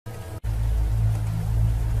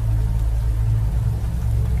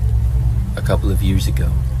A couple of years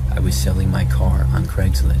ago, I was selling my car on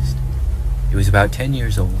Craigslist. It was about 10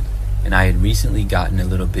 years old, and I had recently gotten a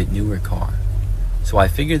little bit newer car. So I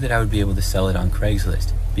figured that I would be able to sell it on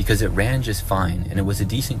Craigslist because it ran just fine and it was a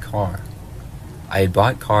decent car. I had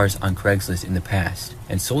bought cars on Craigslist in the past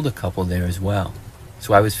and sold a couple there as well,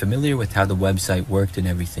 so I was familiar with how the website worked and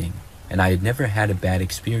everything, and I had never had a bad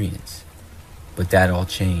experience. But that all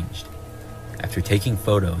changed. After taking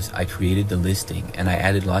photos, I created the listing and I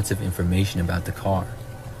added lots of information about the car.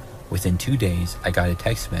 Within 2 days, I got a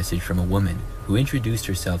text message from a woman who introduced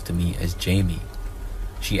herself to me as Jamie.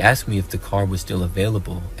 She asked me if the car was still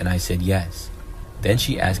available, and I said yes. Then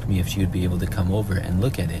she asked me if she would be able to come over and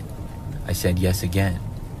look at it. I said yes again.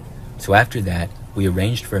 So after that, we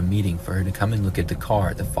arranged for a meeting for her to come and look at the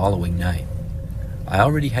car the following night. I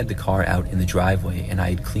already had the car out in the driveway and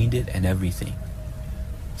I had cleaned it and everything.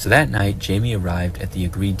 So that night, Jamie arrived at the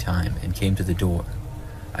agreed time and came to the door.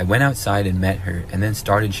 I went outside and met her and then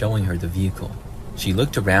started showing her the vehicle. She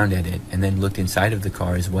looked around at it and then looked inside of the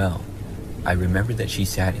car as well. I remember that she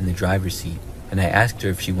sat in the driver's seat and I asked her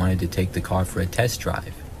if she wanted to take the car for a test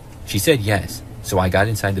drive. She said yes, so I got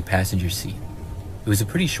inside the passenger seat. It was a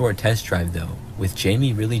pretty short test drive though, with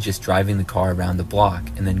Jamie really just driving the car around the block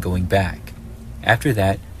and then going back. After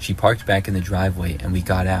that, she parked back in the driveway and we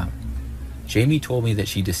got out. Jamie told me that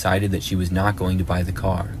she decided that she was not going to buy the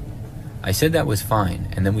car. I said that was fine,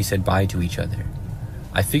 and then we said bye to each other.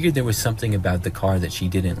 I figured there was something about the car that she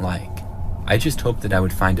didn't like. I just hoped that I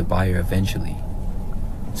would find a buyer eventually.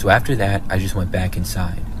 So after that, I just went back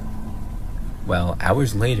inside. Well,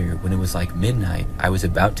 hours later, when it was like midnight, I was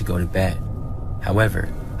about to go to bed. However,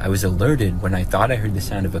 I was alerted when I thought I heard the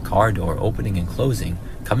sound of a car door opening and closing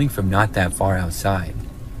coming from not that far outside.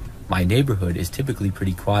 My neighborhood is typically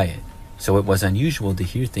pretty quiet, so it was unusual to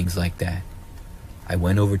hear things like that. I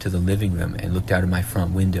went over to the living room and looked out of my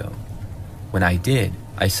front window. When I did,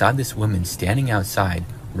 I saw this woman standing outside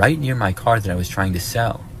right near my car that I was trying to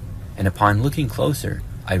sell, and upon looking closer,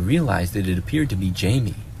 I realized that it appeared to be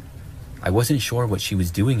Jamie. I wasn't sure what she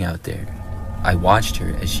was doing out there. I watched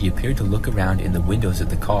her as she appeared to look around in the windows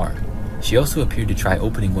of the car. She also appeared to try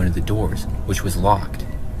opening one of the doors, which was locked.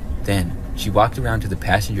 Then, she walked around to the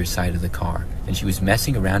passenger side of the car, and she was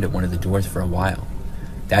messing around at one of the doors for a while.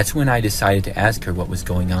 That's when I decided to ask her what was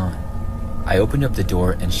going on. I opened up the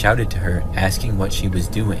door and shouted to her, asking what she was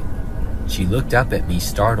doing. She looked up at me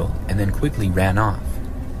startled and then quickly ran off.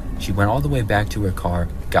 She went all the way back to her car,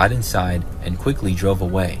 got inside, and quickly drove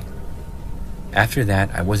away. After that,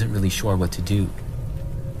 I wasn't really sure what to do.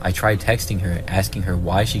 I tried texting her, asking her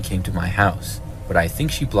why she came to my house, but I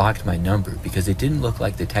think she blocked my number because it didn't look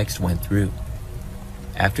like the text went through.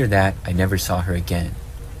 After that, I never saw her again.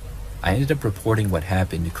 I ended up reporting what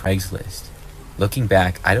happened to Craigslist. Looking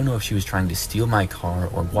back, I don't know if she was trying to steal my car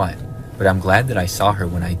or what, but I'm glad that I saw her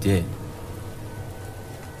when I did.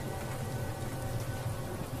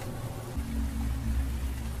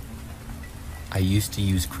 I used to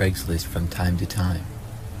use Craigslist from time to time.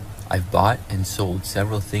 I've bought and sold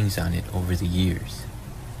several things on it over the years.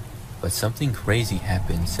 But something crazy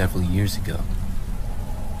happened several years ago.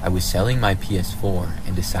 I was selling my PS4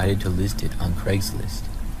 and decided to list it on Craigslist.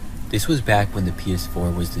 This was back when the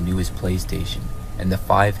PS4 was the newest PlayStation and the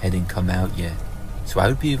 5 hadn't come out yet, so I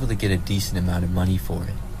would be able to get a decent amount of money for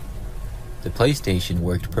it. The PlayStation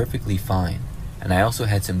worked perfectly fine, and I also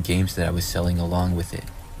had some games that I was selling along with it.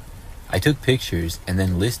 I took pictures and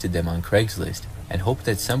then listed them on Craigslist and hoped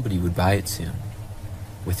that somebody would buy it soon.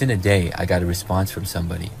 Within a day, I got a response from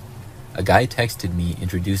somebody. A guy texted me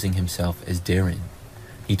introducing himself as Darren.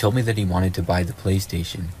 He told me that he wanted to buy the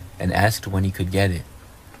PlayStation and asked when he could get it.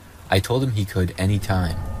 I told him he could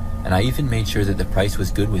anytime, and I even made sure that the price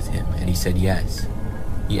was good with him, and he said yes.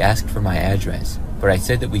 He asked for my address, but I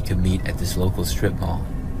said that we could meet at this local strip mall.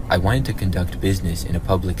 I wanted to conduct business in a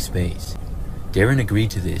public space. Darren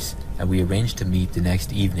agreed to this, and we arranged to meet the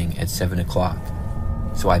next evening at 7 o'clock.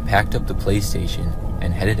 So I packed up the PlayStation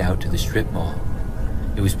and headed out to the strip mall.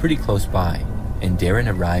 It was pretty close by, and Darren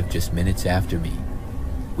arrived just minutes after me.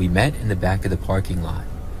 We met in the back of the parking lot.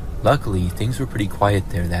 Luckily, things were pretty quiet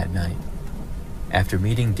there that night. After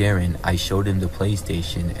meeting Darren, I showed him the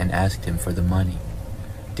PlayStation and asked him for the money.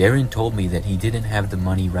 Darren told me that he didn't have the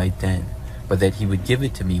money right then, but that he would give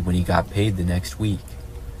it to me when he got paid the next week.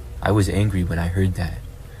 I was angry when I heard that.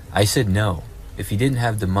 I said no. If he didn't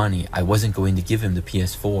have the money, I wasn't going to give him the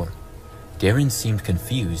PS4. Darren seemed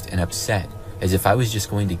confused and upset, as if I was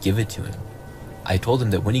just going to give it to him. I told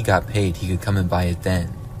him that when he got paid, he could come and buy it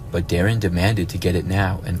then. But Darren demanded to get it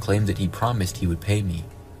now and claimed that he promised he would pay me.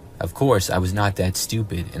 Of course, I was not that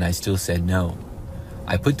stupid and I still said no.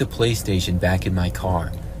 I put the PlayStation back in my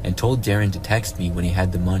car, and told Darren to text me when he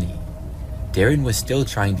had the money. Darren was still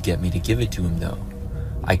trying to get me to give it to him though.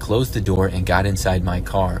 I closed the door and got inside my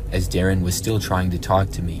car as Darren was still trying to talk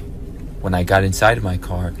to me. When I got inside of my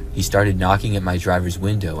car, he started knocking at my driver's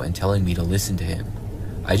window and telling me to listen to him.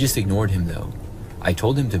 I just ignored him though. I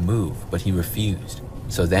told him to move, but he refused.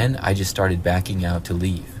 So then I just started backing out to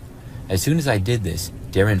leave. As soon as I did this,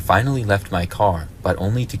 Darren finally left my car, but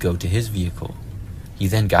only to go to his vehicle. He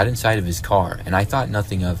then got inside of his car, and I thought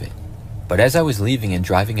nothing of it. But as I was leaving and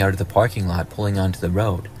driving out of the parking lot pulling onto the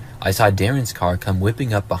road, I saw Darren's car come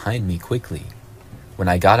whipping up behind me quickly. When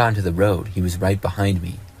I got onto the road, he was right behind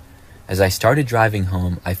me. As I started driving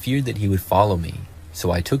home, I feared that he would follow me,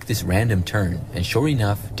 so I took this random turn, and sure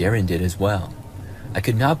enough, Darren did as well. I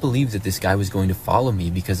could not believe that this guy was going to follow me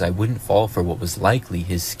because I wouldn't fall for what was likely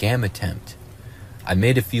his scam attempt. I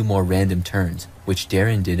made a few more random turns, which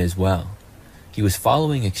Darren did as well. He was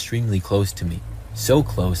following extremely close to me, so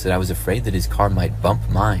close that I was afraid that his car might bump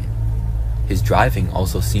mine. His driving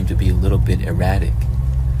also seemed to be a little bit erratic.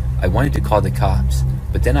 I wanted to call the cops,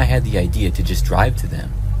 but then I had the idea to just drive to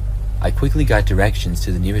them. I quickly got directions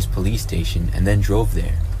to the nearest police station and then drove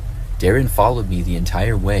there. Darren followed me the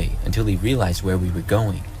entire way until he realized where we were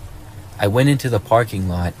going. I went into the parking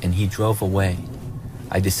lot and he drove away.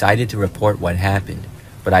 I decided to report what happened,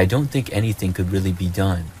 but I don't think anything could really be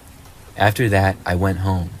done. After that, I went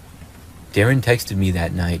home. Darren texted me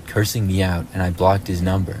that night, cursing me out, and I blocked his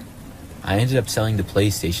number. I ended up selling the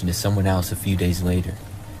PlayStation to someone else a few days later.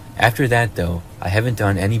 After that though, I haven't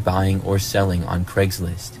done any buying or selling on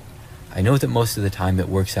Craigslist. I know that most of the time it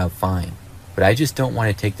works out fine, but I just don't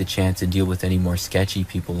want to take the chance and deal with any more sketchy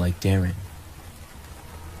people like Darren.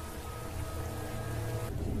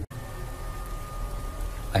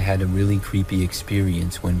 I had a really creepy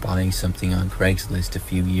experience when buying something on Craigslist a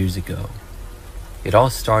few years ago. It all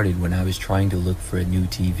started when I was trying to look for a new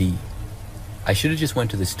TV. I should have just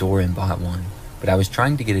went to the store and bought one, but I was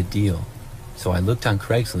trying to get a deal, so I looked on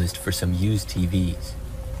Craigslist for some used TVs.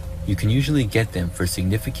 You can usually get them for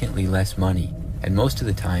significantly less money, and most of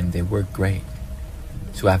the time they work great.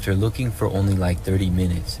 So after looking for only like 30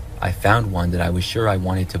 minutes, I found one that I was sure I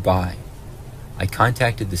wanted to buy. I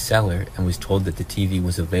contacted the seller and was told that the TV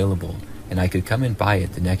was available and I could come and buy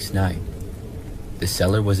it the next night. The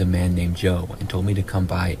seller was a man named Joe and told me to come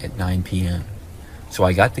by at 9 p.m. So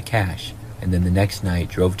I got the cash and then the next night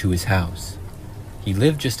drove to his house. He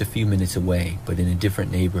lived just a few minutes away, but in a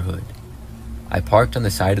different neighborhood. I parked on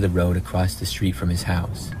the side of the road across the street from his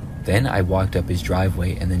house. Then I walked up his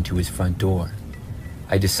driveway and then to his front door.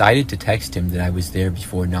 I decided to text him that I was there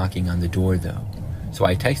before knocking on the door though, so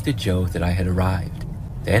I texted Joe that I had arrived.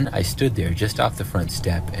 Then I stood there just off the front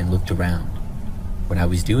step and looked around. When I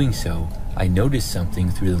was doing so, I noticed something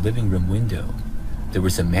through the living room window. There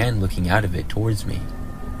was a man looking out of it towards me.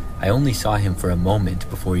 I only saw him for a moment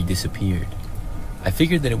before he disappeared. I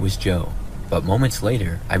figured that it was Joe, but moments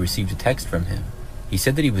later I received a text from him. He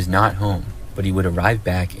said that he was not home, but he would arrive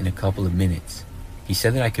back in a couple of minutes. He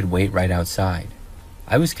said that I could wait right outside.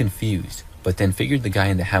 I was confused, but then figured the guy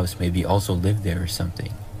in the house maybe also lived there or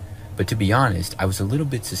something. But to be honest, I was a little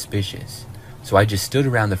bit suspicious, so I just stood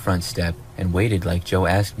around the front step and waited like Joe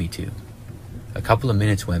asked me to. A couple of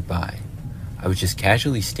minutes went by. I was just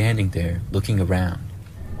casually standing there, looking around.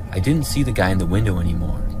 I didn't see the guy in the window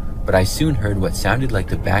anymore, but I soon heard what sounded like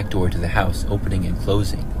the back door to the house opening and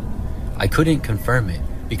closing. I couldn't confirm it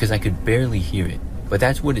because I could barely hear it, but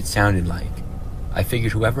that's what it sounded like. I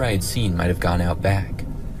figured whoever I had seen might have gone out back,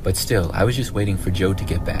 but still, I was just waiting for Joe to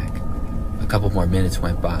get back. A couple more minutes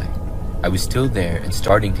went by. I was still there and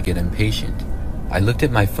starting to get impatient. I looked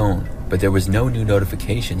at my phone, but there was no new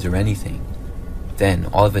notifications or anything. Then,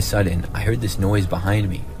 all of a sudden, I heard this noise behind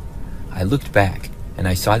me. I looked back, and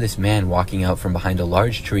I saw this man walking out from behind a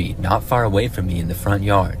large tree not far away from me in the front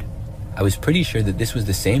yard. I was pretty sure that this was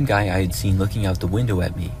the same guy I had seen looking out the window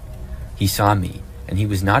at me. He saw me, and he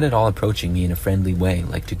was not at all approaching me in a friendly way,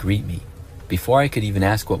 like to greet me. Before I could even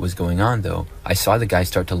ask what was going on though, I saw the guy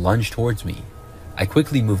start to lunge towards me. I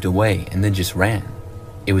quickly moved away and then just ran.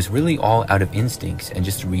 It was really all out of instincts and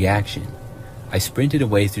just a reaction. I sprinted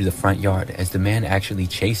away through the front yard as the man actually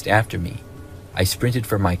chased after me. I sprinted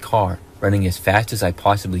for my car, running as fast as I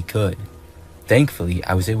possibly could. Thankfully,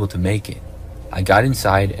 I was able to make it. I got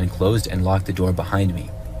inside and closed and locked the door behind me.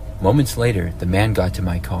 Moments later, the man got to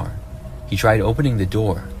my car. He tried opening the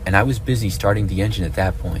door, and I was busy starting the engine at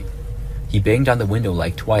that point. He banged on the window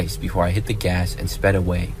like twice before I hit the gas and sped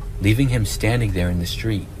away, leaving him standing there in the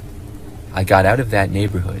street. I got out of that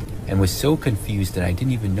neighborhood and was so confused that I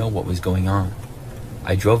didn't even know what was going on.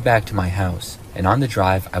 I drove back to my house, and on the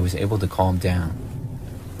drive I was able to calm down.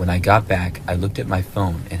 When I got back, I looked at my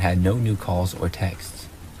phone and had no new calls or texts.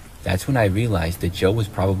 That's when I realized that Joe was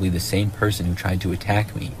probably the same person who tried to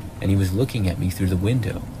attack me, and he was looking at me through the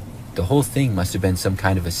window. The whole thing must have been some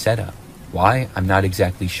kind of a setup. Why? I'm not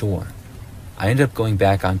exactly sure. I ended up going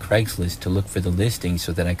back on Craigslist to look for the listing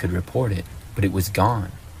so that I could report it, but it was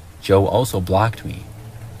gone. Joe also blocked me.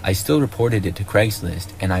 I still reported it to Craigslist,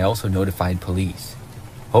 and I also notified police.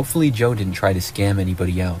 Hopefully Joe didn't try to scam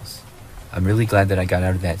anybody else. I'm really glad that I got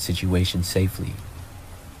out of that situation safely.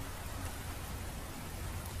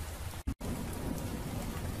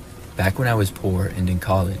 Back when I was poor and in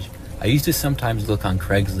college, I used to sometimes look on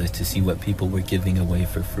Craigslist to see what people were giving away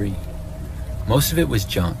for free. Most of it was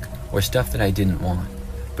junk, or stuff that I didn't want,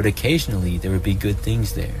 but occasionally there would be good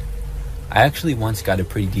things there. I actually once got a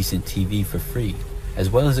pretty decent TV for free, as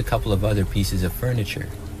well as a couple of other pieces of furniture,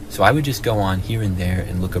 so I would just go on here and there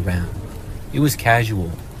and look around. It was casual,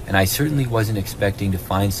 and I certainly wasn't expecting to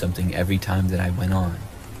find something every time that I went on.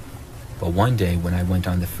 But one day when I went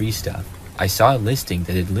on the free stuff, I saw a listing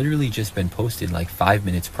that had literally just been posted like 5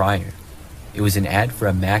 minutes prior. It was an ad for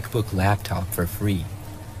a MacBook laptop for free.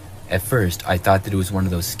 At first, I thought that it was one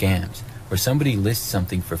of those scams, where somebody lists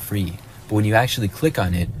something for free, but when you actually click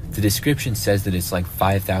on it, the description says that it's like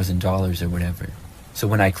 $5,000 or whatever. So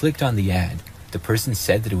when I clicked on the ad, the person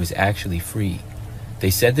said that it was actually free. They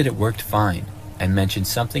said that it worked fine, and mentioned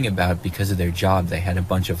something about because of their job they had a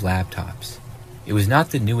bunch of laptops. It was not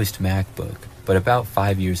the newest MacBook, but about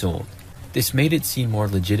 5 years old. This made it seem more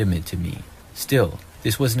legitimate to me. Still,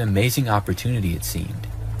 this was an amazing opportunity, it seemed.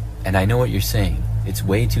 And I know what you're saying, it's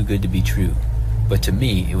way too good to be true. But to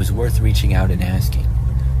me, it was worth reaching out and asking.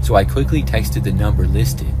 So I quickly texted the number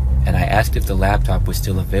listed, and I asked if the laptop was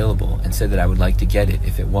still available and said that I would like to get it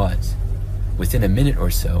if it was. Within a minute or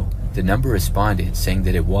so, the number responded saying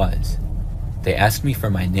that it was. They asked me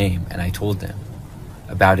for my name, and I told them.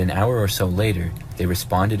 About an hour or so later, they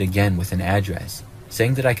responded again with an address,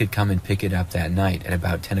 saying that I could come and pick it up that night at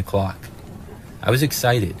about 10 o'clock. I was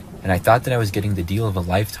excited, and I thought that I was getting the deal of a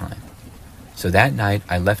lifetime. So that night,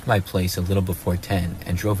 I left my place a little before 10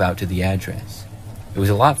 and drove out to the address. It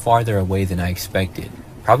was a lot farther away than I expected,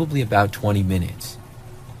 probably about 20 minutes.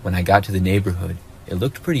 When I got to the neighborhood, it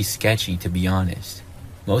looked pretty sketchy, to be honest.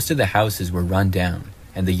 Most of the houses were run down,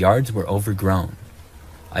 and the yards were overgrown.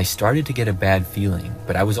 I started to get a bad feeling,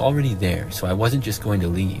 but I was already there, so I wasn't just going to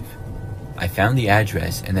leave. I found the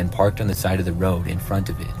address and then parked on the side of the road in front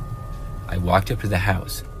of it. I walked up to the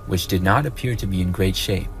house, which did not appear to be in great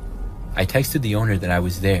shape. I texted the owner that I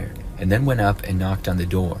was there, and then went up and knocked on the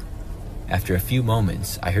door. After a few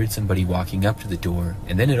moments, I heard somebody walking up to the door,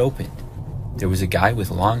 and then it opened. There was a guy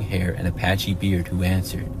with long hair and a patchy beard who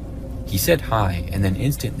answered. He said hi, and then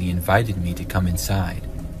instantly invited me to come inside.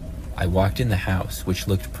 I walked in the house, which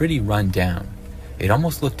looked pretty run down. It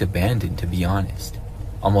almost looked abandoned, to be honest.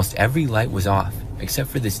 Almost every light was off, except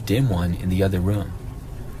for this dim one in the other room.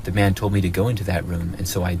 The man told me to go into that room, and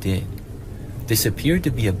so I did. This appeared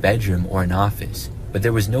to be a bedroom or an office, but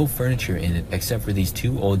there was no furniture in it except for these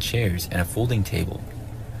 2 old chairs and a folding table.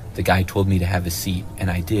 The guy told me to have a seat,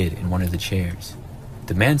 and I did in one of the chairs.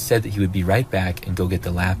 The man said that he would be right back and go get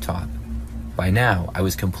the laptop. By now, I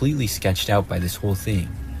was completely sketched out by this whole thing.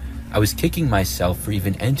 I was kicking myself for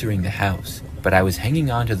even entering the house, but I was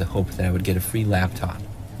hanging on to the hope that I would get a free laptop.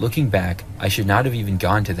 Looking back, I should not have even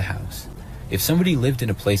gone to the house. If somebody lived in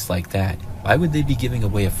a place like that, why would they be giving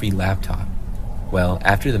away a free laptop? Well,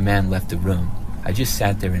 after the man left the room, I just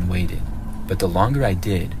sat there and waited. But the longer I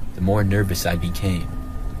did, the more nervous I became.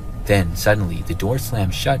 Then, suddenly, the door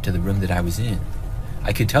slammed shut to the room that I was in.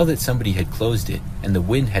 I could tell that somebody had closed it, and the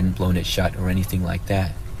wind hadn't blown it shut or anything like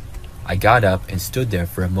that. I got up and stood there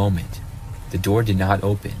for a moment. The door did not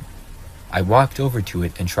open. I walked over to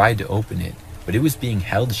it and tried to open it, but it was being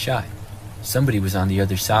held shut. Somebody was on the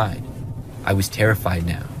other side. I was terrified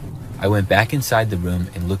now. I went back inside the room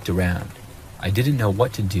and looked around. I didn't know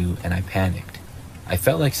what to do, and I panicked. I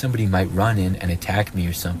felt like somebody might run in and attack me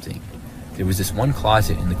or something. There was this one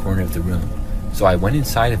closet in the corner of the room, so I went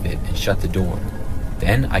inside of it and shut the door.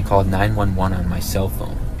 Then I called 911 on my cell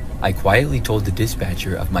phone. I quietly told the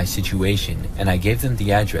dispatcher of my situation, and I gave them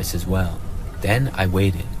the address as well. Then I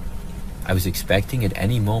waited. I was expecting at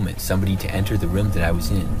any moment somebody to enter the room that I was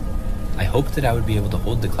in. I hoped that I would be able to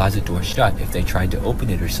hold the closet door shut if they tried to open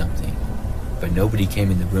it or something. But nobody came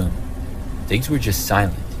in the room. Things were just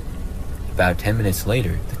silent. About 10 minutes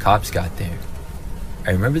later, the cops got there.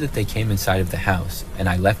 I remember that they came inside of the house, and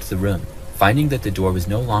I left the room, finding that the door was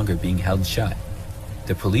no longer being held shut.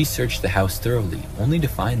 The police searched the house thoroughly, only to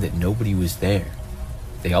find that nobody was there.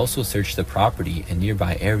 They also searched the property and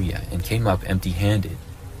nearby area and came up empty-handed.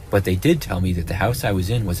 But they did tell me that the house I was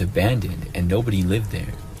in was abandoned and nobody lived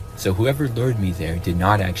there, so whoever lured me there did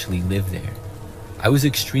not actually live there. I was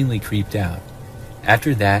extremely creeped out.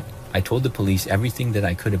 After that, I told the police everything that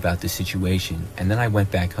I could about the situation, and then I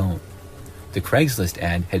went back home. The Craigslist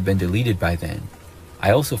ad had been deleted by then.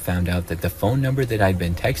 I also found out that the phone number that I'd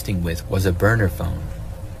been texting with was a burner phone.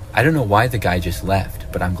 I don't know why the guy just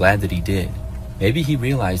left, but I'm glad that he did. Maybe he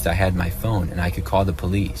realized I had my phone and I could call the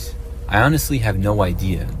police. I honestly have no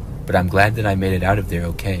idea, but I'm glad that I made it out of there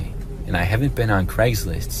okay, and I haven't been on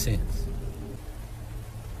Craigslist since.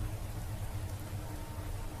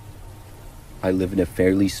 I live in a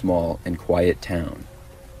fairly small and quiet town.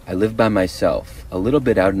 I live by myself, a little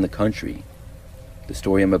bit out in the country. The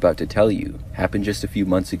story I'm about to tell you happened just a few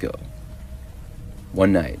months ago.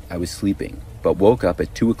 One night, I was sleeping, but woke up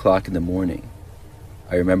at 2 o'clock in the morning.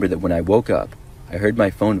 I remember that when I woke up, I heard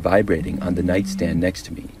my phone vibrating on the nightstand next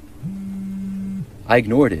to me. I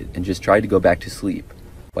ignored it and just tried to go back to sleep,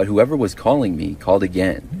 but whoever was calling me called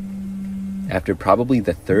again. After probably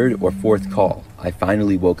the third or fourth call, I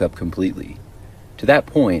finally woke up completely. To that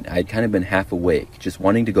point, I had kind of been half awake, just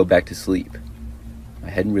wanting to go back to sleep. I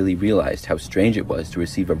hadn't really realized how strange it was to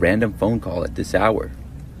receive a random phone call at this hour.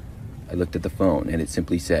 I looked at the phone and it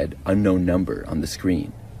simply said, "Unknown number" on the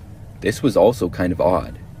screen. This was also kind of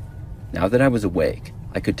odd. Now that I was awake,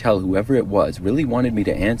 I could tell whoever it was really wanted me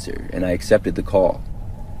to answer, and I accepted the call.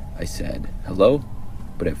 I said, "Hello?"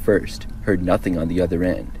 but at first heard nothing on the other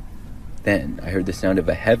end. Then I heard the sound of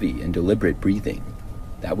a heavy and deliberate breathing.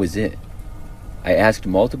 That was it. I asked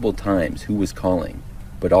multiple times who was calling,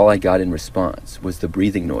 but all I got in response was the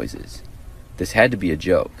breathing noises. This had to be a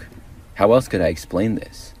joke. How else could I explain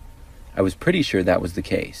this? I was pretty sure that was the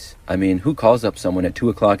case. I mean, who calls up someone at 2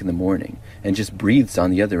 o'clock in the morning and just breathes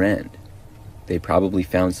on the other end? They probably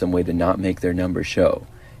found some way to not make their number show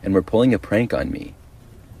and were pulling a prank on me.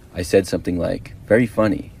 I said something like, "Very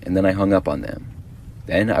funny," and then I hung up on them.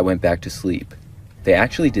 Then I went back to sleep. They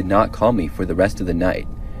actually did not call me for the rest of the night,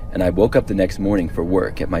 and I woke up the next morning for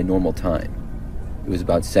work at my normal time. It was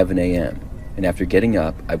about 7 a.m., and after getting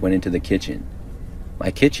up, I went into the kitchen.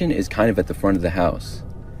 My kitchen is kind of at the front of the house.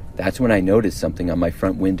 That's when I noticed something on my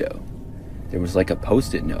front window. There was like a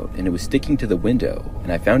post-it note, and it was sticking to the window,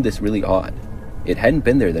 and I found this really odd. It hadn't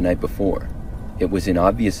been there the night before. It was in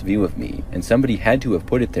obvious view of me, and somebody had to have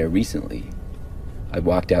put it there recently. I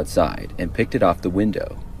walked outside and picked it off the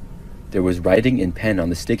window. There was writing in pen on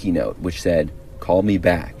the sticky note which said, "Call me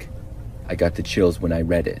back." I got the chills when I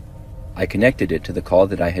read it. I connected it to the call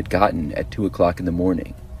that I had gotten at 2 o'clock in the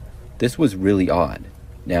morning. This was really odd.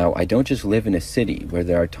 Now, I don't just live in a city where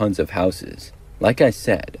there are tons of houses. Like I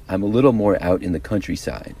said, I'm a little more out in the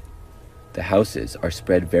countryside. The houses are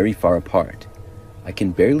spread very far apart. I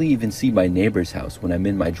can barely even see my neighbor's house when I'm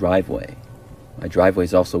in my driveway. My driveway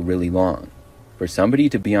is also really long. For somebody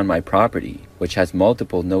to be on my property, which has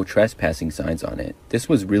multiple no trespassing signs on it, this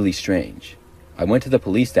was really strange. I went to the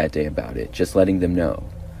police that day about it, just letting them know.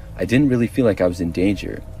 I didn't really feel like I was in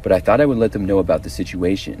danger, but I thought I would let them know about the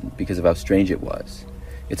situation because of how strange it was.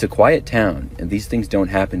 It's a quiet town, and these things don't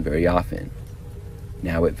happen very often.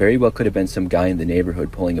 Now, it very well could have been some guy in the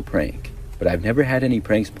neighborhood pulling a prank, but I've never had any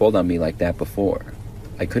pranks pulled on me like that before.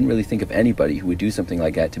 I couldn't really think of anybody who would do something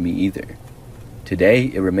like that to me either. Today,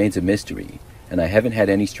 it remains a mystery, and I haven't had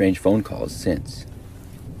any strange phone calls since.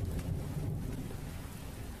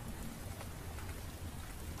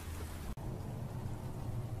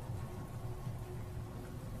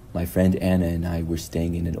 My friend Anna and I were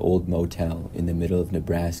staying in an old motel in the middle of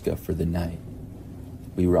Nebraska for the night.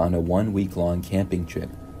 We were on a 1-week-long camping trip,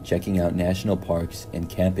 checking out national parks and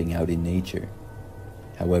camping out in nature.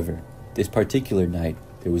 However, this particular night,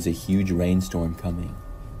 there was a huge rainstorm coming.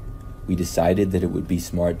 We decided that it would be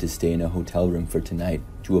smart to stay in a hotel room for tonight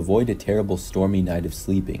to avoid a terrible stormy night of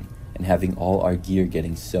sleeping and having all our gear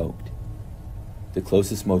getting soaked. The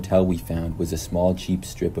closest motel we found was a small cheap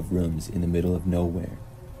strip of rooms in the middle of nowhere.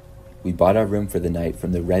 We bought our room for the night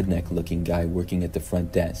from the redneck-looking guy working at the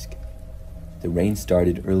front desk. The rain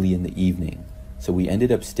started early in the evening, so we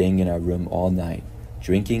ended up staying in our room all night,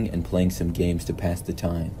 drinking and playing some games to pass the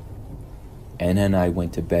time. Anna and I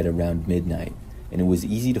went to bed around midnight, and it was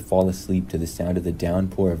easy to fall asleep to the sound of the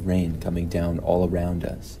downpour of rain coming down all around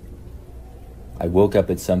us. I woke up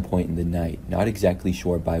at some point in the night, not exactly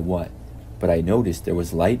sure by what, but I noticed there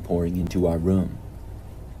was light pouring into our room.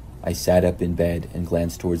 I sat up in bed and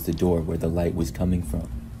glanced towards the door where the light was coming from.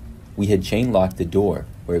 We had chain-locked the door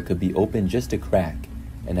where it could be opened just a crack,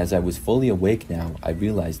 and as I was fully awake now, I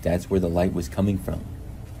realized that's where the light was coming from.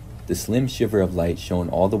 The slim shiver of light shone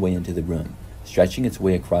all the way into the room, stretching its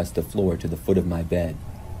way across the floor to the foot of my bed.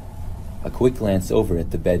 A quick glance over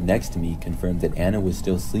at the bed next to me confirmed that Anna was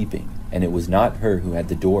still sleeping, and it was not her who had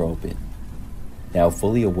the door open. Now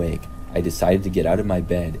fully awake, I decided to get out of my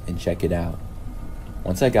bed and check it out.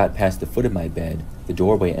 Once I got past the foot of my bed, the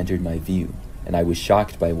doorway entered my view, and I was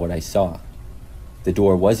shocked by what I saw. The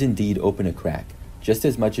door was indeed open a crack, just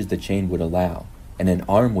as much as the chain would allow, and an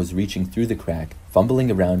arm was reaching through the crack,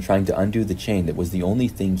 fumbling around trying to undo the chain that was the only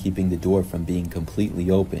thing keeping the door from being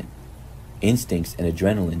completely open. Instincts and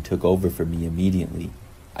adrenaline took over for me immediately.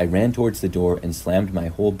 I ran towards the door and slammed my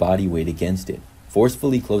whole body weight against it,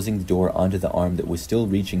 forcefully closing the door onto the arm that was still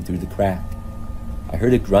reaching through the crack. I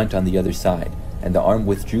heard a grunt on the other side, and the arm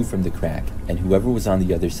withdrew from the crack, and whoever was on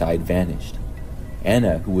the other side vanished.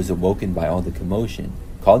 Anna, who was awoken by all the commotion,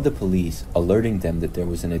 called the police, alerting them that there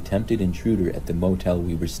was an attempted intruder at the motel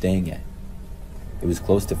we were staying at. It was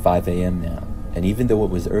close to 5 a.m. now, and even though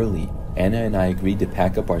it was early, Anna and I agreed to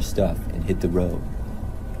pack up our stuff and hit the road.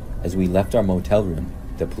 As we left our motel room,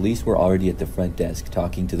 the police were already at the front desk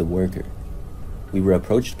talking to the worker. We were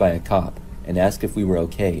approached by a cop and asked if we were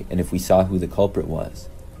okay and if we saw who the culprit was.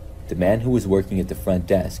 The man who was working at the front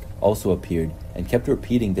desk also appeared and kept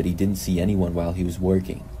repeating that he didn't see anyone while he was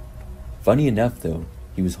working. Funny enough though,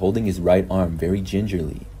 he was holding his right arm very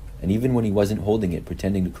gingerly, and even when he wasn't holding it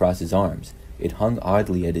pretending to cross his arms, it hung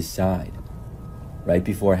oddly at his side. Right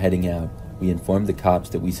before heading out, we informed the cops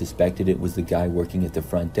that we suspected it was the guy working at the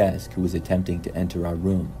front desk who was attempting to enter our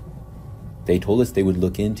room. They told us they would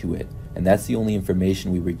look into it, and that's the only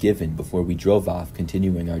information we were given before we drove off,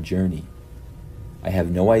 continuing our journey. I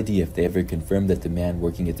have no idea if they ever confirmed that the man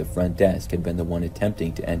working at the front desk had been the one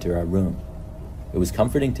attempting to enter our room. It was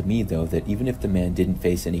comforting to me, though, that even if the man didn't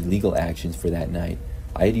face any legal actions for that night,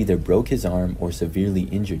 I had either broke his arm or severely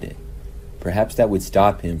injured it. Perhaps that would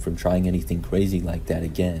stop him from trying anything crazy like that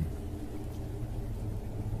again.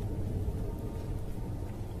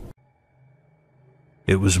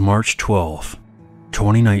 It was March 12th,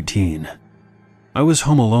 2019. I was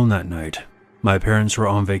home alone that night. My parents were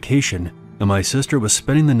on vacation, and my sister was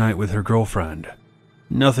spending the night with her girlfriend.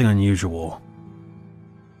 Nothing unusual.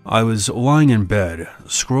 I was lying in bed,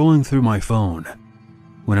 scrolling through my phone,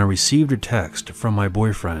 when I received a text from my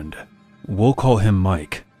boyfriend. We'll call him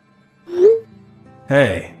Mike.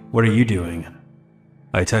 "Hey, what are you doing?"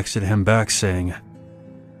 I texted him back saying,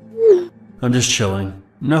 "I'm just chilling,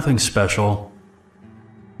 nothing special."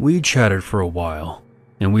 We chatted for a while,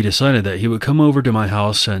 and we decided that he would come over to my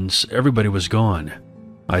house since everybody was gone.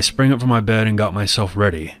 I sprang up from my bed and got myself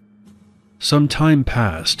ready. Some time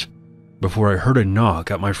passed before I heard a knock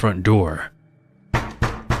at my front door.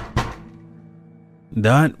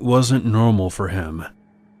 That wasn't normal for him.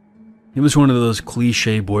 He was one of those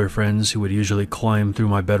cliché boyfriends who would usually climb through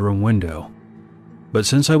my bedroom window. But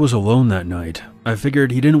since I was alone that night, I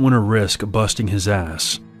figured he didn't want to risk busting his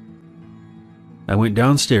ass. I went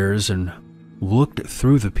downstairs and looked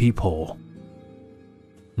through the peephole.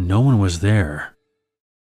 No one was there.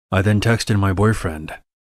 I then texted my boyfriend,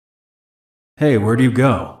 "Hey, where do you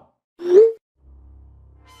go?"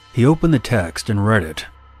 He opened the text and read it,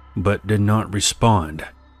 but did not respond.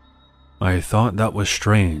 I thought that was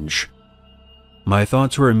strange. My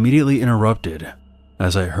thoughts were immediately interrupted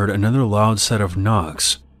as I heard another loud set of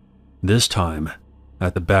knocks, this time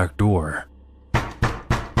at the back door.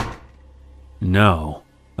 Now,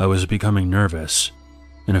 I was becoming nervous,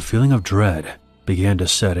 and a feeling of dread began to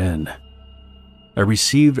set in. I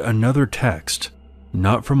received another text,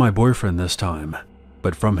 not from my boyfriend this time,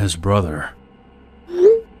 but from his brother.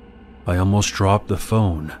 I almost dropped the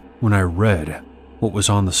phone when I read what was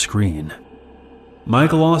on the screen.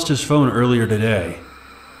 "Mike lost his phone earlier today.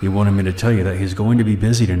 He wanted me to tell you that he's going to be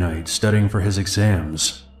busy tonight studying for his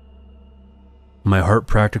exams." My heart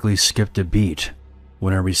practically skipped a beat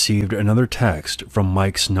when I received another text from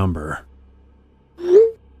Mike's number.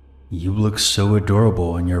 "You look so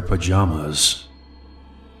adorable in your pajamas."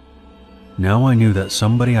 Now I knew that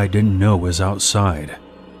somebody I didn't know was outside,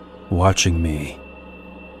 watching me.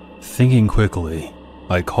 Thinking quickly,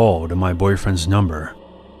 I called my boyfriend's number.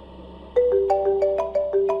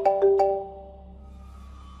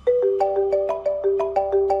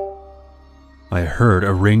 I heard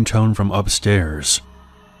a ringtone from upstairs,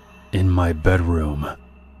 in my bedroom.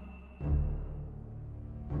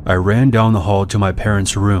 I ran down the hall to my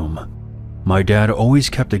parents' room. My dad always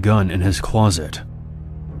kept a gun in his closet.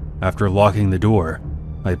 After locking the door,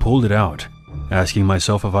 I pulled it out, asking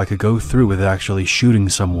myself if I could go through with actually shooting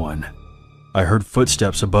someone. I heard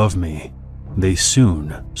footsteps above me. They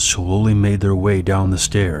soon slowly made their way down the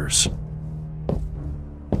stairs.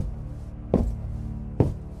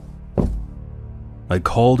 I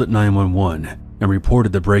called 911 and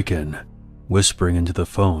reported the break-in, whispering into the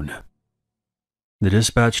phone, The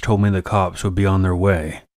dispatch told me the cops would be on their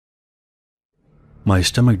way. My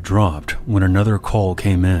stomach dropped when another call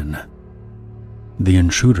came in. The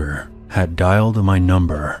intruder had dialed my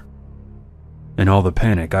number. In all the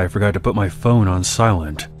panic, I forgot to put my phone on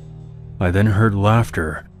silent. I then heard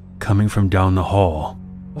laughter coming from down the hall.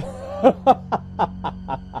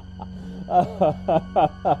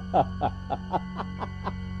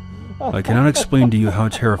 I cannot explain to you how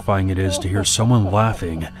terrifying it is to hear someone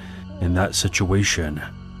laughing in that situation.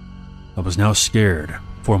 I was now scared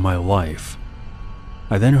for my life.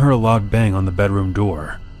 I then heard a loud bang on the bedroom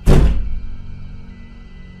door.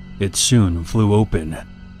 It soon flew open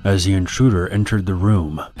as the intruder entered the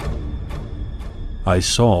room. I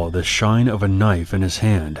saw the shine of a knife in his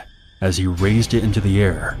hand as he raised it into the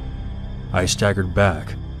air. I staggered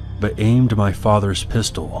back, but aimed my father's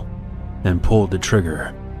pistol and pulled the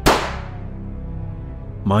trigger.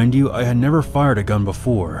 Mind you, I had never fired a gun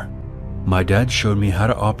before. My dad showed me how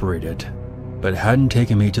to operate it, but hadn't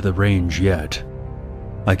taken me to the range yet.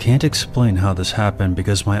 I can't explain how this happened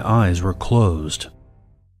because my eyes were closed.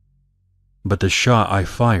 But the shot I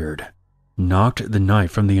fired knocked the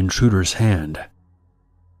knife from the intruder's hand.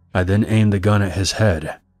 I then aimed the gun at his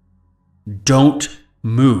head. "Don't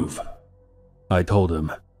move," I told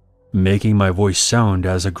him, making my voice sound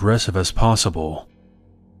as aggressive as possible.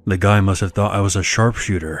 The guy must have thought I was a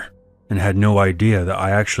sharpshooter and had no idea that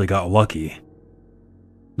I actually got lucky.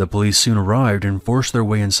 The police soon arrived and forced their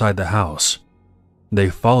way inside the house. They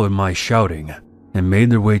followed my shouting and made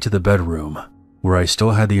their way to the bedroom, where I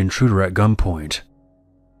still had the intruder at gunpoint.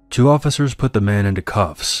 2 officers put the man into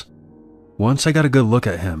cuffs. Once I got a good look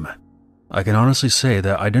at him, I can honestly say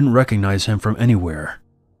that I didn't recognize him from anywhere.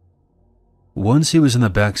 Once he was in the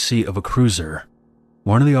back seat of a cruiser,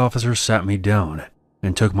 one of the officers sat me down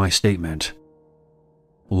and took my statement.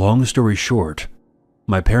 Long story short,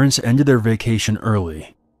 my parents ended their vacation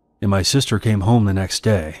early, and my sister came home the next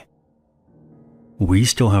day. We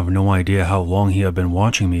still have no idea how long he had been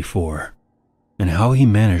watching me for, and how he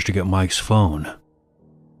managed to get Mike's phone.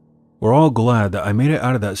 We're all glad that I made it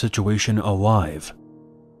out of that situation alive,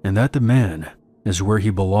 and that the man is where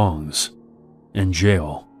he belongs, in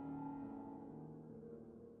jail.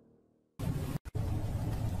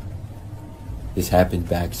 This happened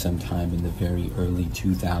back sometime in the very early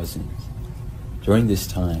 2000s. During this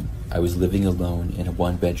time, I was living alone in a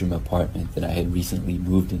 1-bedroom apartment that I had recently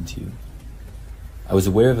moved into. I was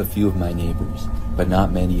aware of a few of my neighbors, but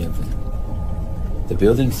not many of them. The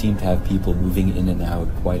building seemed to have people moving in and out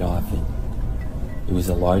quite often. It was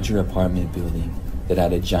a larger apartment building that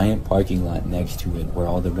had a giant parking lot next to it where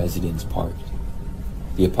all the residents parked.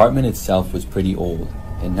 The apartment itself was pretty old,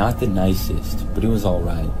 and not the nicest, but it was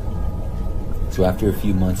alright. So after a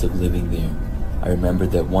few months of living there, I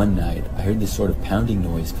remembered that one night I heard this sort of pounding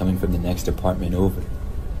noise coming from the next apartment over.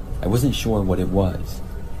 I wasn't sure what it was.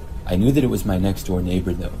 I knew that it was my next door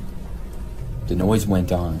neighbor though. The noise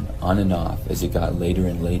went on and off as it got later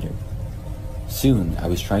and later. Soon I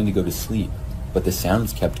was trying to go to sleep, but the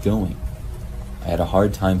sounds kept going. I had a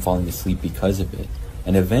hard time falling asleep because of it,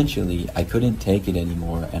 and eventually I couldn't take it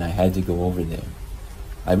anymore and I had to go over there.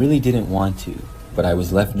 I really didn't want to, but I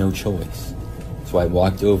was left no choice. So I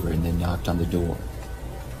walked over and then knocked on the door.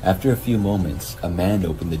 After a few moments, a man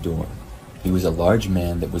opened the door. He was a large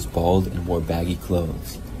man that was bald and wore baggy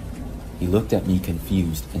clothes. He looked at me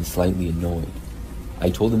confused and slightly annoyed. I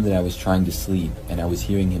told him that I was trying to sleep and I was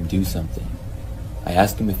hearing him do something. I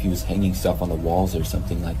asked him if he was hanging stuff on the walls or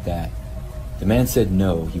something like that. The man said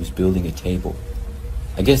no, he was building a table.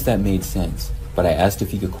 I guess that made sense, but I asked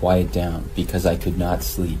if he could quiet down because I could not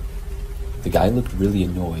sleep. The guy looked really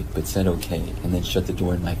annoyed, but said okay, and then shut the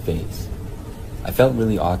door in my face. I felt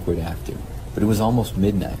really awkward after, but it was almost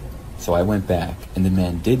midnight, so I went back, and the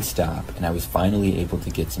man did stop, and I was finally able to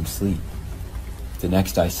get some sleep. The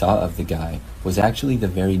next I saw of the guy was actually the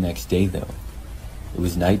very next day though. It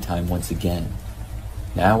was nighttime once again.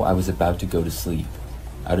 Now I was about to go to sleep.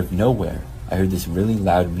 Out of nowhere, I heard this really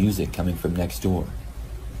loud music coming from next door.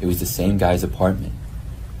 It was the same guy's apartment.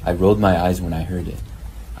 I rolled my eyes when I heard it.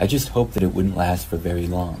 I just hoped that it wouldn't last for very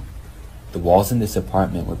long. The walls in this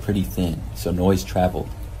apartment were pretty thin, so noise traveled,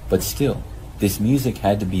 but still, this music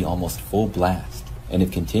had to be almost full blast, and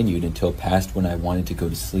it continued until past when I wanted to go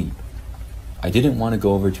to sleep. I didn't want to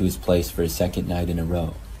go over to his place for a second night in a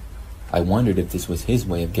row. I wondered if this was his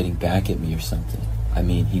way of getting back at me or something. I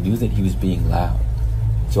mean, he knew that he was being loud.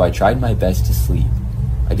 So I tried my best to sleep.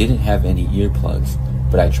 I didn't have any earplugs,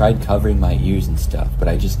 but I tried covering my ears and stuff, but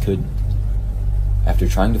I just couldn't. After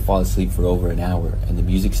trying to fall asleep for over an hour and the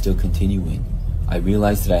music still continuing, I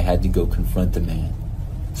realized that I had to go confront the man.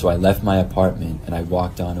 So I left my apartment and I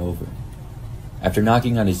walked on over. After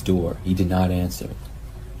knocking on his door, he did not answer.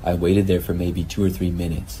 I waited there for maybe 2 or 3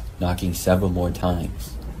 minutes, knocking several more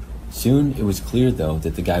times. Soon it was clear though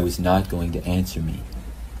that the guy was not going to answer me.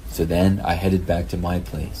 So then I headed back to my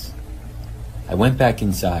place. I went back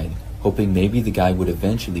inside, hoping maybe the guy would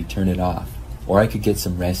eventually turn it off, or I could get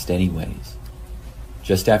some rest anyways.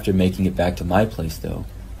 Just after making it back to my place though,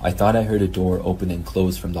 I thought I heard a door open and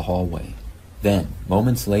close from the hallway. Then,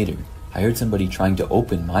 moments later, I heard somebody trying to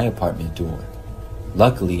open my apartment door.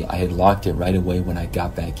 Luckily, I had locked it right away when I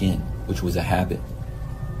got back in, which was a habit.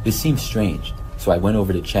 This seemed strange, so I went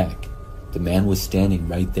over to check. The man was standing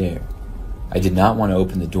right there. I did not want to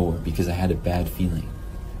open the door because I had a bad feeling.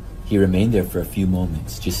 He remained there for a few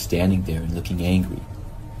moments, just standing there and looking angry.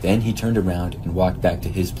 Then he turned around and walked back to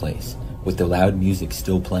his place, with the loud music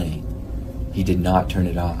still playing. He did not turn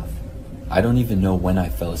it off. I don't even know when I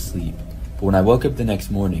fell asleep, but when I woke up the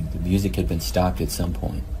next morning, the music had been stopped at some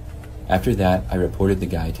point. After that, I reported the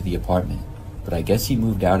guy to the apartment, but I guess he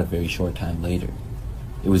moved out a very short time later.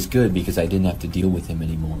 It was good because I didn't have to deal with him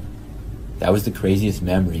anymore. That was the craziest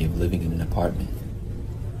memory of living in an apartment.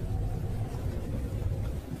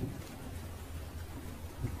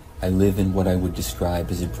 I live in what I would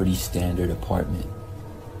describe as a pretty standard apartment.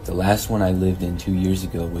 The last one I lived in 2 years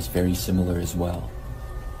ago was very similar as well.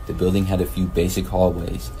 The building had a few basic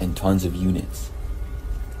hallways and tons of units.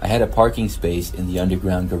 I had a parking space in the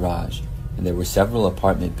underground garage, and there were several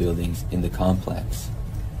apartment buildings in the complex.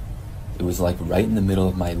 It was like right in the middle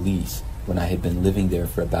of my lease when I had been living there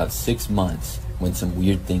for about 6 months when some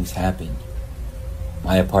weird things happened.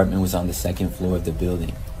 My apartment was on the second floor of the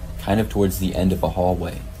building, kind of towards the end of a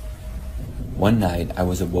hallway. One night I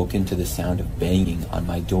was awoken to the sound of banging on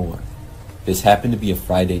my door. This happened to be a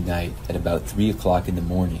Friday night at about 3 o'clock in the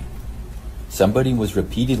morning. Somebody was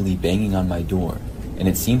repeatedly banging on my door, and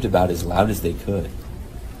it seemed about as loud as they could.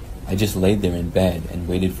 I just laid there in bed and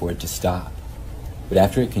waited for it to stop. But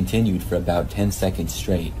after it continued for about 10 seconds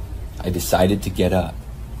straight, I decided to get up.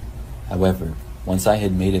 However, once I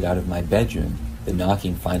had made it out of my bedroom, the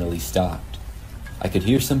knocking finally stopped. I could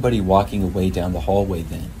hear somebody walking away down the hallway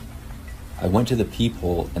then. I went to the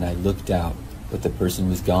peephole and I looked out, but the person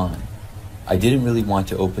was gone. I didn't really want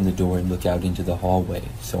to open the door and look out into the hallway,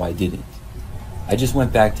 so I didn't. I just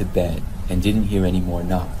went back to bed and didn't hear any more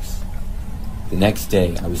knocks. The next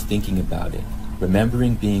day I was thinking about it,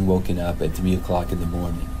 remembering being woken up at 3 o'clock in the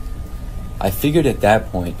morning. I figured at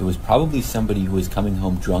that point it was probably somebody who was coming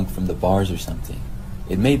home drunk from the bars or something.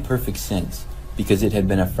 It made perfect sense, because it had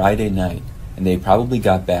been a Friday night, and they probably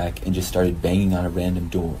got back and just started banging on a random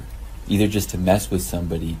door, either just to mess with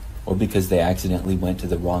somebody, or because they accidentally went to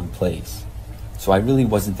the wrong place. So I really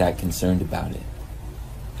wasn't that concerned about it.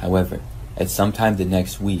 However, at some time the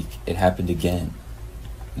next week, it happened again.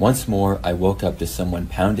 Once more, I woke up to someone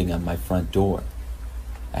pounding on my front door.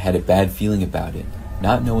 I had a bad feeling about it,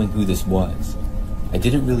 not knowing who this was. I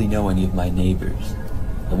didn't really know any of my neighbors.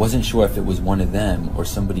 I wasn't sure if it was one of them or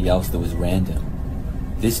somebody else that was random.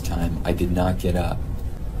 This time, I did not get up.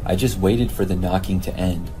 I just waited for the knocking to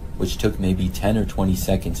end, which took maybe 10 or 20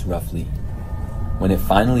 seconds roughly. When it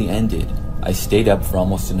finally ended, I stayed up for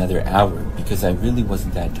almost another hour because I really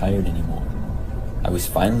wasn't that tired anymore. I was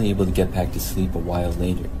finally able to get back to sleep a while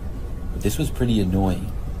later, but this was pretty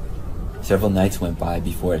annoying. Several nights went by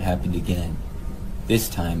before it happened again. This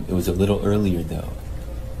time, it was a little earlier though.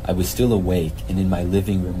 I was still awake and in my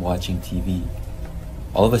living room watching TV.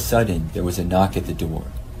 All of a sudden, there was a knock at the door.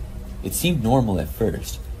 It seemed normal at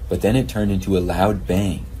first, but then it turned into a loud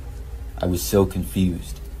bang. I was so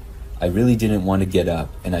confused. I really didn't want to get up,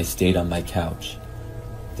 and I stayed on my couch.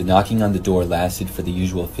 The knocking on the door lasted for the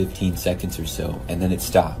usual 15 seconds or so, and then it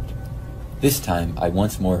stopped. This time, I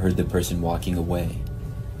once more heard the person walking away,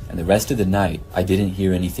 and the rest of the night, I didn't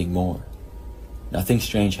hear anything more. Nothing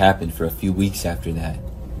strange happened for a few weeks after that.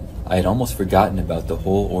 I had almost forgotten about the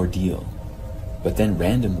whole ordeal, but then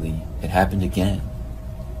randomly, it happened again.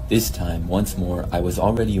 This time, once more, I was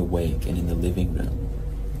already awake and in the living room.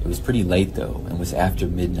 It was pretty late though, and was after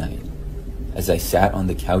midnight. As I sat on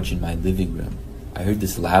the couch in my living room, I heard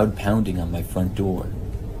this loud pounding on my front door.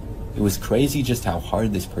 It was crazy just how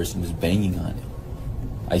hard this person was banging on it.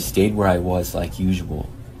 I stayed where I was like usual.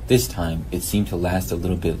 This time, it seemed to last a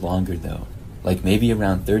little bit longer though, like maybe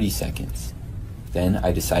around 30 seconds. Then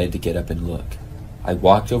I decided to get up and look. I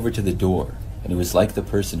walked over to the door, and it was like the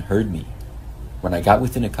person heard me. When I got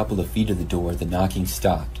within a couple of feet of the door, the knocking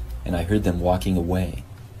stopped, and I heard them walking away.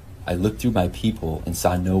 I looked through my peephole and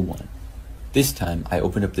saw no one. This time, I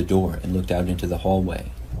opened up the door and looked out into the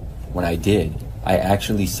hallway. When I did, I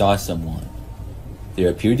actually saw someone. There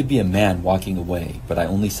appeared to be a man walking away, but I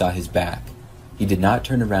only saw his back. He did not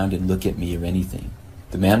turn around and look at me or anything.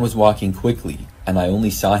 The man was walking quickly, and I only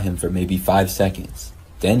saw him for maybe 5 seconds.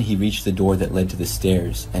 Then he reached the door that led to the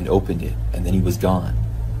stairs and opened it, and then he was gone.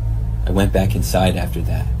 I went back inside after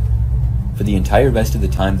that. For the entire rest of the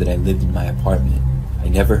time that I lived in my apartment, I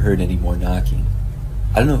never heard any more knocking.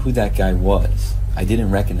 I don't know who that guy was. I didn't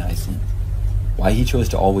recognize him. Why he chose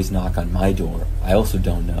to always knock on my door, I also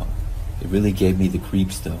don't know. It really gave me the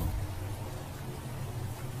creeps though.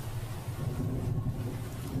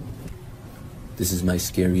 This is my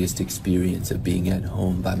scariest experience of being at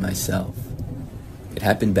home by myself. It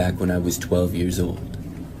happened back when I was 12 years old.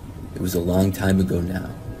 It was a long time ago now,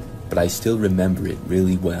 but I still remember it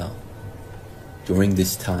really well. During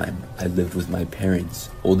this time, I lived with my parents,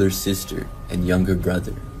 older sister, and younger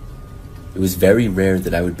brother. It was very rare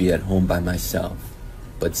that I would be at home by myself,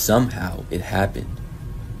 but somehow it happened.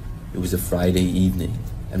 It was a Friday evening,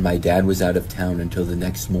 and my dad was out of town until the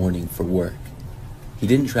next morning for work. He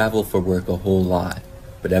didn't travel for work a whole lot,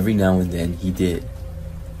 but every now and then he did.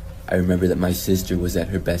 I remember that my sister was at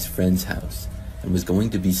her best friend's house and was going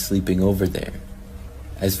to be sleeping over there.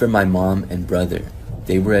 As for my mom and brother,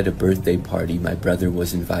 they were at a birthday party my brother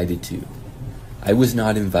was invited to. I was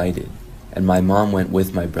not invited, and my mom went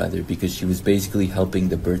with my brother because she was basically helping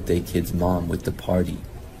the birthday kid's mom with the party.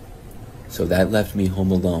 So that left me home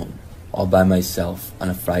alone, all by myself on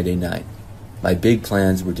a Friday night. My big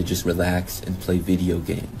plans were to just relax and play video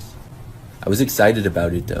games. I was excited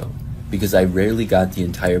about it though, because I rarely got the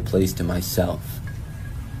entire place to myself.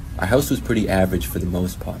 Our house was pretty average for the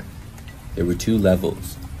most part. There were 2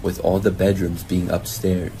 levels, with all the bedrooms being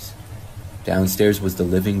upstairs. Downstairs was the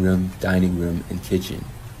living room, dining room, and kitchen.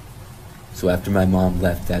 So after my mom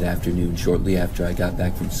left that afternoon shortly after I got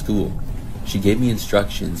back from school, she gave me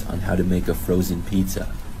instructions on how to make a frozen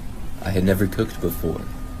pizza. I had never cooked before,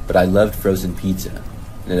 but I loved frozen pizza,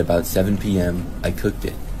 and at about 7 p.m. I cooked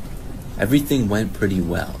it. Everything went pretty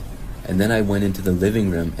well, and then I went into the living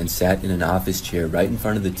room and sat in an office chair right in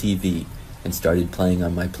front of the TV and started playing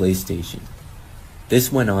on my PlayStation.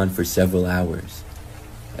 This went on for several hours.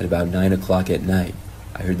 At about 9 o'clock at night,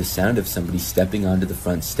 I heard the sound of somebody stepping onto the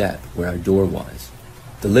front step where our door was.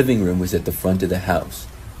 The living room was at the front of the house,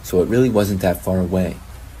 so it really wasn't that far away.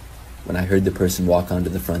 When I heard the person walk onto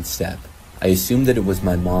the front step, I assumed that it was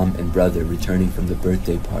my mom and brother returning from the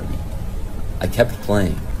birthday party. I kept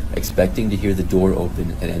playing, expecting to hear the door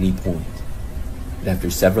open at any point. But after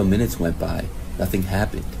several minutes went by, nothing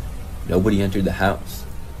happened. Nobody entered the house.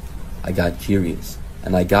 I got curious,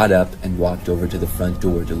 and I got up and walked over to the front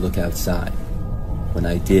door to look outside. When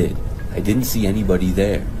I did, I didn't see anybody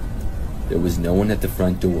there. There was no one at the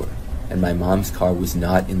front door, and my mom's car was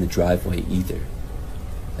not in the driveway either.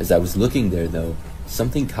 As I was looking there though,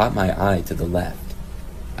 something caught my eye to the left.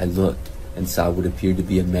 I looked and saw what appeared to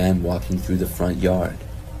be a man walking through the front yard.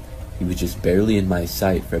 He was just barely in my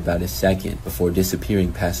sight for about a second before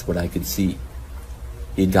disappearing past what I could see.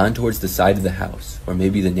 He had gone towards the side of the house, or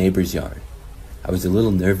maybe the neighbor's yard. I was a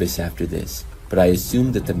little nervous after this, but I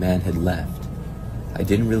assumed that the man had left. I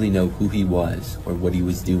didn't really know who he was or what he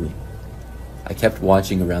was doing. I kept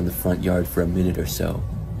watching around the front yard for a minute or so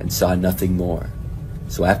and saw nothing more.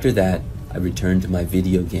 So after that, I returned to my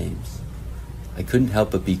video games. I couldn't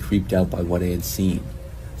help but be creeped out by what I had seen,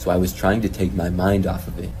 so I was trying to take my mind off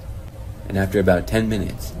of it. And after about 10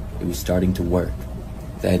 minutes, it was starting to work.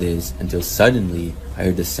 That is, until suddenly I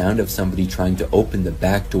heard the sound of somebody trying to open the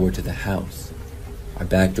back door to the house. Our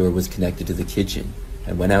back door was connected to the kitchen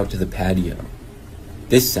and went out to the patio.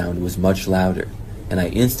 This sound was much louder, and I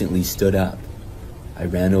instantly stood up. I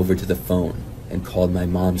ran over to the phone and called my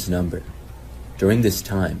mom's number. During this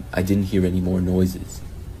time, I didn't hear any more noises.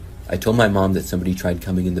 I told my mom that somebody tried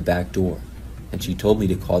coming in the back door, and she told me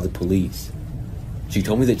to call the police. She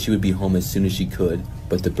told me that she would be home as soon as she could,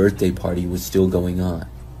 but the birthday party was still going on.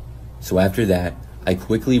 So after that, I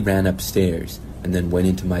quickly ran upstairs and then went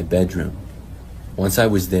into my bedroom. Once I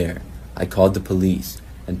was there, I called the police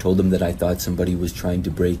and told them that I thought somebody was trying to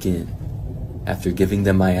break in. After giving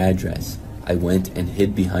them my address, I went and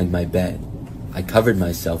hid behind my bed. I covered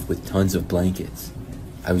myself with tons of blankets.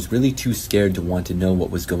 I was really too scared to want to know what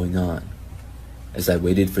was going on. As I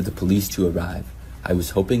waited for the police to arrive, I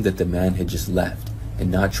was hoping that the man had just left and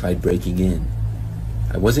not tried breaking in.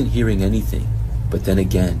 I wasn't hearing anything, but then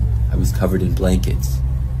again, I was covered in blankets.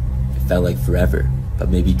 It felt like forever, but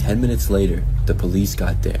maybe 10 minutes later, the police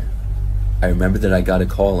got there. I remember that I got a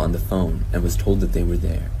call on the phone and was told that they were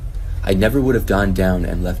there. I never would have gone down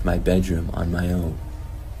and left my bedroom on my own.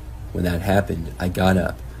 When that happened, I got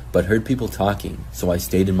up, but heard people talking, so I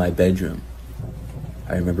stayed in my bedroom.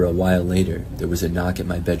 I remember a while later, there was a knock at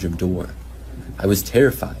my bedroom door. I was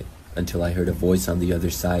terrified, until I heard a voice on the other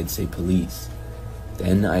side say police.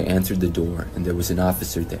 Then I answered the door and there was an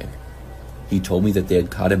officer there. He told me that they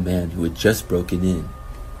had caught a man who had just broken in.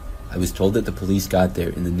 I was told that the police got there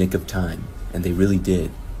in the nick of time, and they really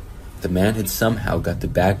did. The man had somehow got the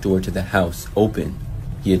back door to the house open.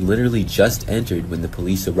 He had literally just entered when the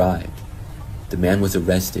police arrived. The man was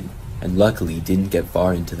arrested, and luckily didn't get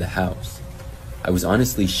far into the house. I was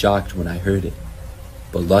honestly shocked when I heard it,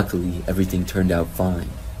 but luckily everything turned out fine.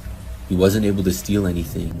 He wasn't able to steal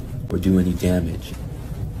anything or do any damage.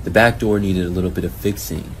 The back door needed a little bit of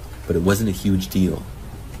fixing, but it wasn't a huge deal.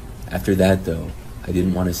 After that though, I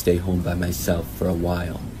didn't want to stay home by myself for a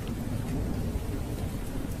while.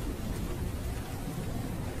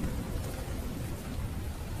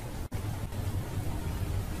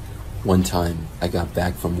 One time, I got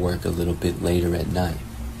back from work a little bit later at night.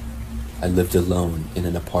 I lived alone in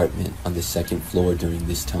an apartment on the second floor during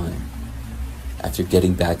this time. After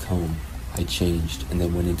getting back home, I changed and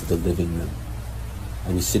then went into the living room.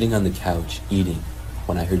 I was sitting on the couch eating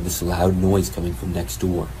when I heard this loud noise coming from next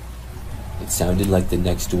door. It sounded like the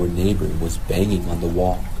next door neighbor was banging on the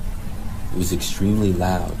wall. It was extremely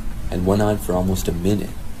loud and went on for almost a minute.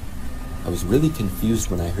 I was really confused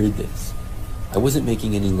when I heard this. I wasn't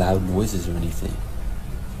making any loud noises or anything.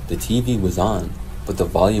 The TV was on, but the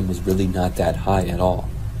volume was really not that high at all.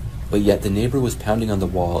 But yet the neighbor was pounding on the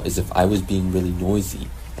wall as if I was being really noisy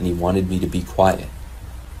and he wanted me to be quiet.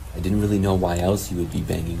 I didn't really know why else he would be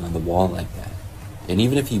banging on the wall like that. And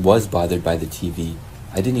even if he was bothered by the TV,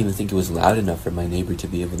 I didn't even think it was loud enough for my neighbor to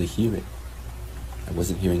be able to hear it. I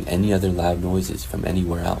wasn't hearing any other loud noises from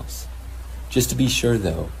anywhere else. Just to be sure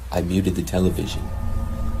though, I muted the television.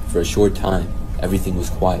 For a short time, everything was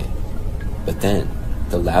quiet. But then,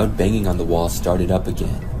 the loud banging on the wall started up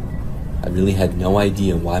again. I really had no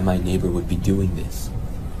idea why my neighbor would be doing this.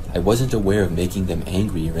 I wasn't aware of making them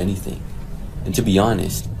angry or anything. And to be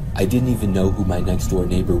honest, I didn't even know who my next door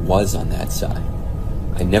neighbor was on that side.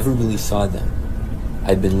 I never really saw them. I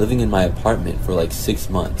had been living in my apartment for like 6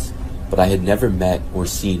 months, but I had never met or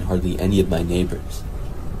seen hardly any of my neighbors.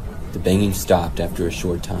 The banging stopped after a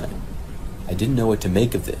short time. I didn't know what to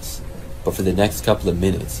make of this, but for the next couple of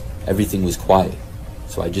minutes, everything was quiet,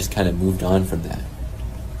 so I just kind of moved on from that.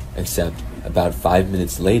 Except, about 5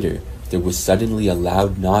 minutes later, there was suddenly a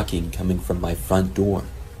loud knocking coming from my front door.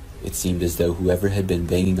 It seemed as though whoever had been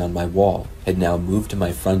banging on my wall had now moved to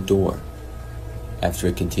my front door. After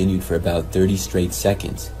it continued for about 30 straight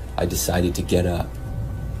seconds, I decided to get up.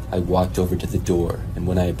 I walked over to the door, and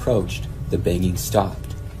when I approached, the banging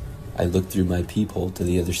stopped. I looked through my peephole to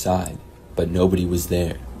the other side, but nobody was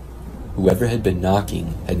there. Whoever had been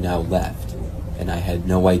knocking had now left, and I had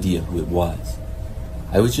no idea who it was.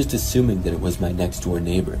 I was just assuming that it was my next door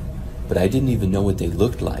neighbor, but I didn't even know what they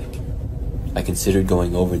looked like. I considered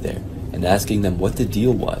going over there and asking them what the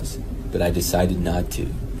deal was, but I decided not to.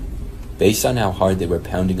 Based on how hard they were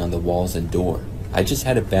pounding on the walls and door, I just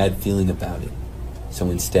had a bad feeling about it. So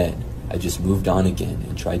instead, I just moved on again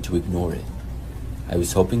and tried to ignore it. I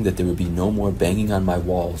was hoping that there would be no more banging on my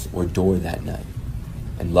walls or door that night,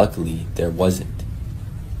 and luckily there wasn't.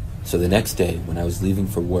 So the next day, when I was leaving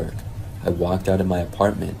for work, I walked out of my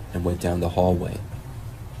apartment and went down the hallway.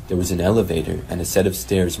 There was an elevator and a set of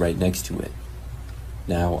stairs right next to it.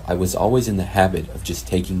 Now, I was always in the habit of just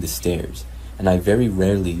taking the stairs, and I very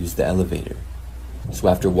rarely used the elevator. So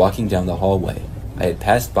after walking down the hallway, I had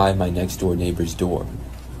passed by my next door neighbor's door.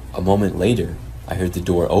 A moment later, I heard the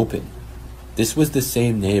door open. This was the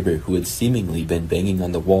same neighbor who had seemingly been banging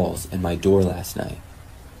on the walls and my door last night.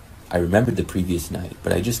 I remembered the previous night,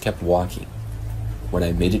 but I just kept walking. When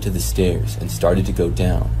I made it to the stairs and started to go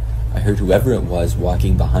down, I heard whoever it was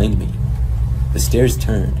walking behind me. The stairs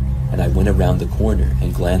turned, and I went around the corner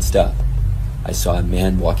and glanced up. I saw a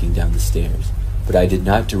man walking down the stairs, but I did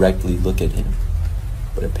not directly look at him.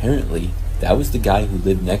 But apparently, that was the guy who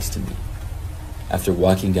lived next to me. After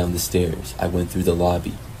walking down the stairs, I went through the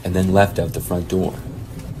lobby, and then left out the front door.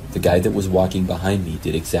 The guy that was walking behind me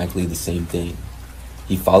did exactly the same thing.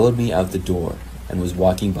 He followed me out the door, and was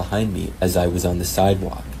walking behind me as I was on the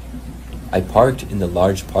sidewalk. I parked in the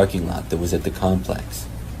large parking lot that was at the complex.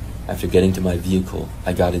 After getting to my vehicle,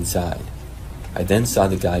 I got inside. I then saw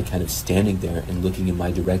the guy kind of standing there and looking in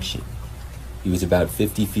my direction. He was about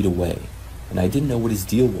 50 feet away, and I didn't know what his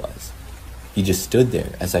deal was. He just stood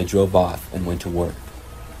there as I drove off and went to work.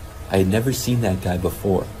 I had never seen that guy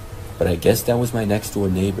before, but I guess that was my next door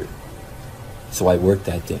neighbor. So I worked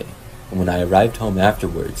that day, and when I arrived home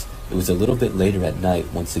afterwards, it was a little bit later at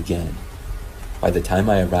night once again. By the time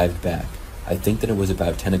I arrived back, I think that it was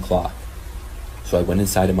about 10 o'clock. So I went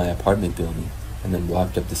inside of my apartment building and then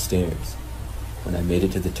walked up the stairs. When I made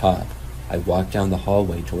it to the top, I walked down the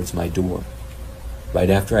hallway towards my door. Right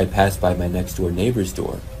after I passed by my next door neighbor's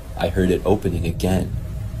door, I heard it opening again.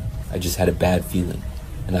 I just had a bad feeling,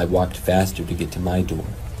 and I walked faster to get to my door.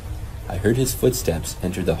 I heard his footsteps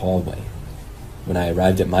enter the hallway. When I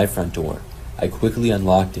arrived at my front door, I quickly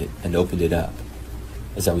unlocked it and opened it up.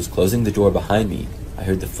 As I was closing the door behind me, I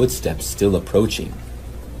heard the footsteps still approaching.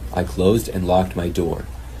 I closed and locked my door,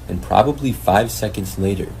 and probably 5 seconds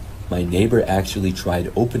later, my neighbor actually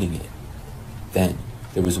tried opening it. Then,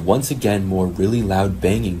 there was once again more really loud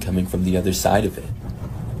banging coming from the other side of it.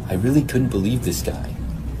 I really couldn't believe this guy.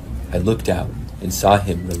 I looked out and saw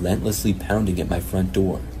him relentlessly pounding at my front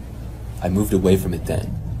door. I moved away from it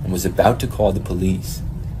then, and was about to call the police.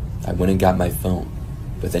 I went and got my phone,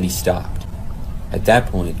 but then he stopped. At that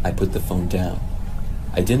point, I put the phone down.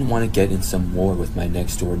 I didn't want to get in some war with my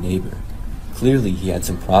next door neighbor. Clearly he had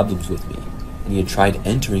some problems with me, and he had tried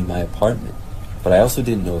entering my apartment, but I also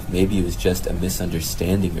didn't know if maybe it was just a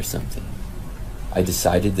misunderstanding or something. I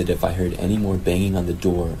decided that if I heard any more banging on the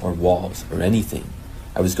door or walls or anything,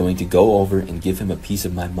 I was going to go over and give him a piece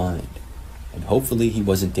of my mind, and hopefully he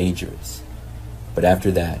wasn't dangerous. But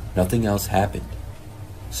after that, nothing else happened.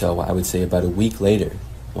 So I would say about a week later,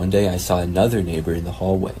 one day I saw another neighbor in the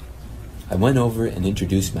hallway. I went over and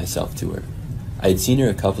introduced myself to her. I had seen her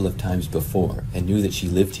a couple of times before and knew that she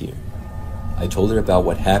lived here. I told her about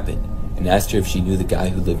what happened and asked her if she knew the guy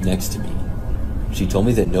who lived next to me. She told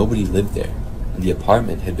me that nobody lived there, and the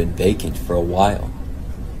apartment had been vacant for a while.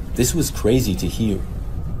 This was crazy to hear.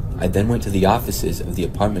 I then went to the offices of the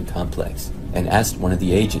apartment complex and asked one of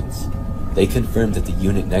the agents. They confirmed that the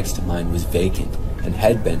unit next to mine was vacant and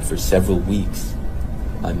had been for several weeks.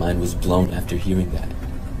 My mind was blown after hearing that.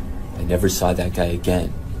 I never saw that guy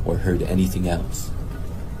again or heard anything else.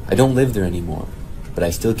 I don't live there anymore, but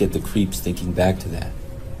I still get the creeps thinking back to that.